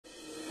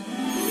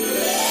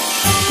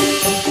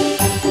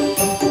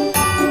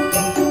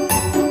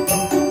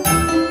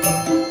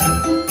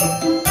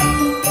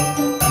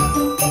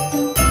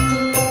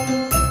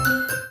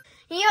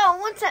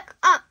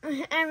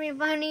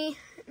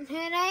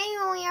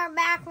are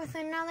back with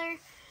another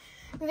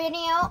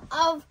video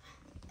of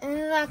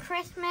the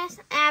Christmas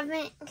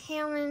Advent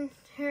Calendar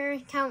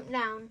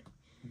Countdown.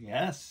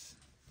 Yes.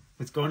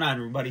 What's going on,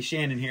 everybody?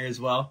 Shannon here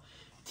as well.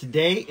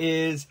 Today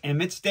is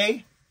Emmett's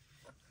Day,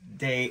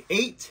 Day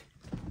 8.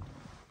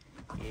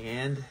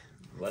 And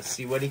let's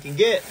see what he can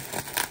get.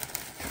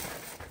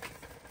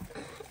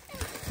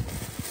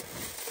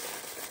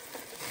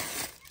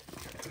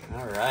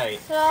 All right.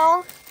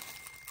 So,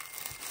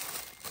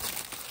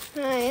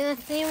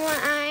 let's see what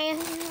I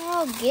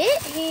will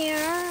get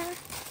here.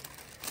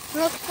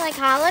 Looks like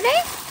holiday.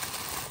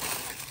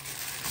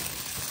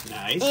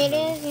 Nice. It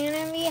is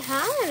going to be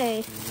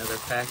holiday. Another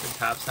pack of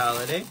Topps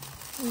Holiday.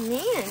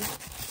 Man.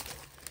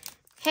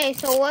 Okay,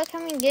 so what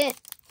can we get?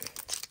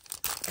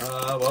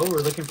 Well,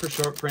 we're looking for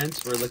short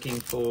prints. We're looking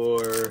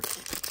for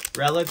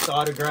relics,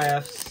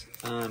 autographs,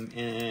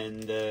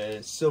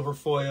 and silver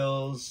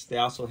foils. They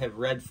also have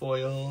red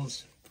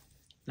foils,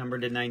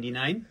 numbered to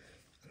 99.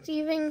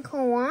 Stephen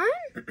Kawan.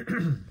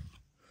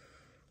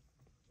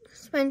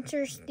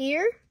 Spencer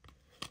Steer.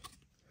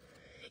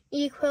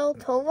 Ezequiel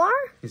Tovar.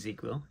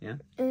 Ezequiel, yeah.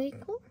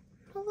 Ezequiel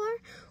Tovar.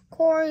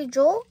 Corey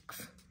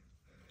Julks.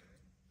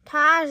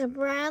 Taj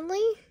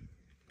Bradley.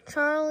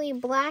 Charlie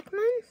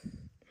Blackman.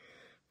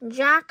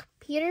 Jock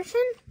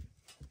Peterson.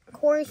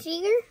 Corey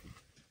Seager.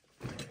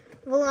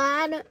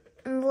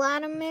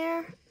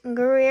 Vladimir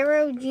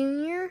Guerrero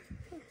Jr.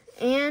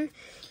 and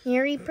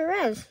Yuri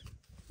Perez.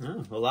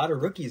 Oh, a lot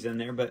of rookies in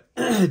there, but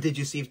did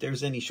you see if there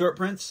was any short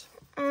prints?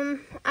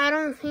 I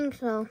don't think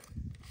so.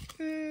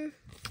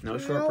 No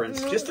short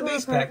prints. No Just a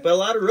base short pack, but a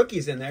lot of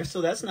rookies in there, so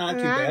that's not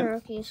too bad.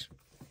 Rookies.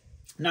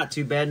 Not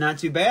too bad, not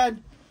too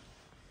bad.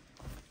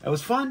 That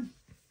was fun.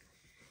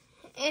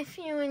 If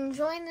you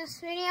enjoyed this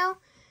video,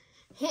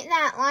 hit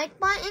that like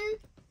button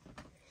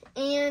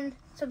and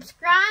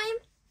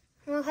subscribe.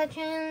 We'll catch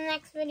you in the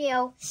next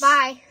video.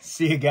 Bye.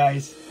 See you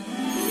guys.